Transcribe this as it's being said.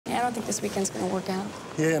don't think this weekend's gonna work out.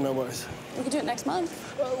 Yeah, no worries. We could do it next month.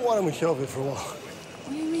 Why don't we shelve it for a while?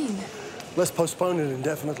 What do you mean? Let's postpone it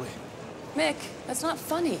indefinitely. Mick, that's not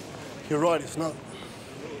funny. You're right, it's not.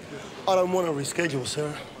 I don't want to reschedule,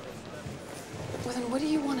 Sarah. Well, then what do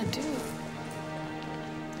you want to do?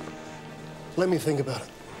 Let me think about it.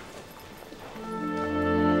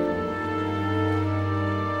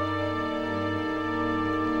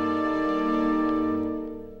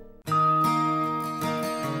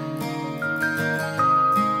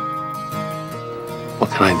 What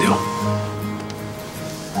can I do?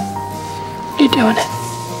 You're doing it.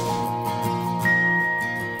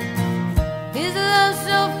 Is love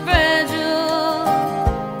so fragile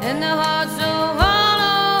and the heart so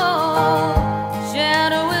hollow?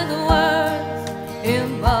 Shadow with words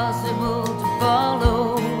impossible to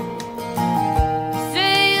follow.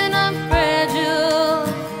 Saying I'm fragile,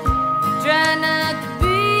 try not to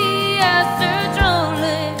be. I search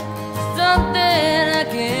only for something I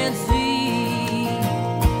can't see.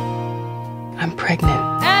 I'm pregnant.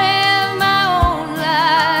 I have my own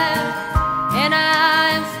life, and I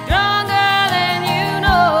am stronger than you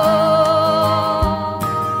know.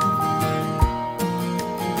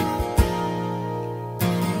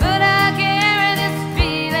 But I carry this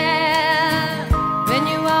feeling when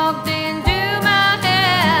you walked into my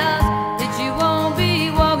house that you won't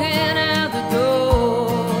be walking out the door.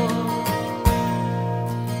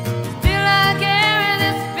 Still I carry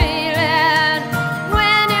this feeling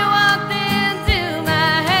when you walked into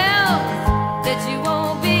my house that you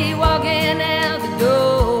won't be walking out the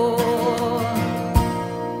door.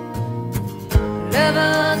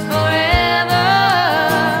 Lovers forever,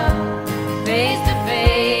 face to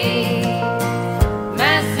face.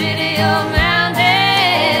 My city of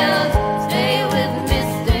mountains, stay with me,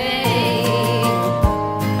 stay.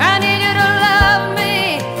 I need you to love me,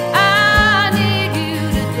 I need you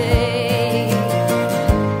today.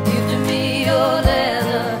 Give to me your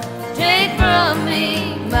leather, take from me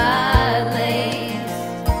my lace.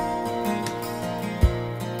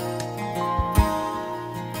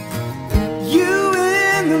 You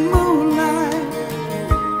in the moonlight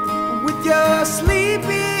with your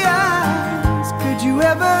sleepy eyes. Could you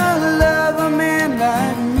ever love a man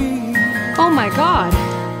like me? Oh my God.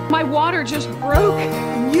 My water just broke.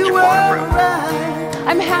 And you were right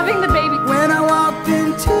I'm having the baby. when I walked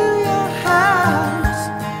into your house.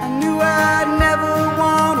 I knew I'd never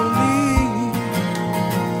want to leave.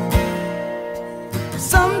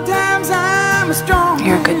 Sometimes I'm a strong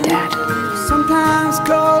You're a good man. dad. Sometimes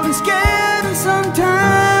cold and scared, and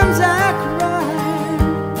sometimes I cry.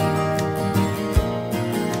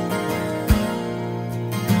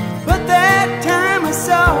 But that time I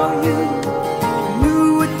saw you, I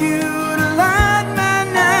knew with you to light my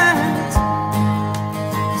nights.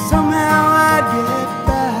 Somehow I'd get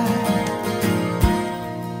by.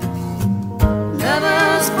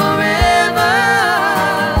 Lovers forever,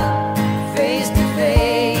 face to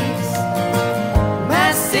face. My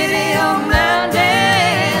city of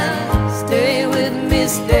mountains, stay with me,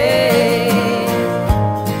 stay.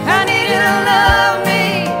 I need you to love me,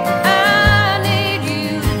 I need you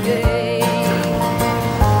today.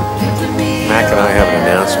 Give to me Mac and I have an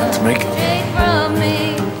announcement to make. take from me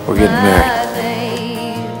We're getting married. my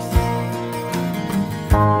lace.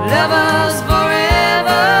 Lover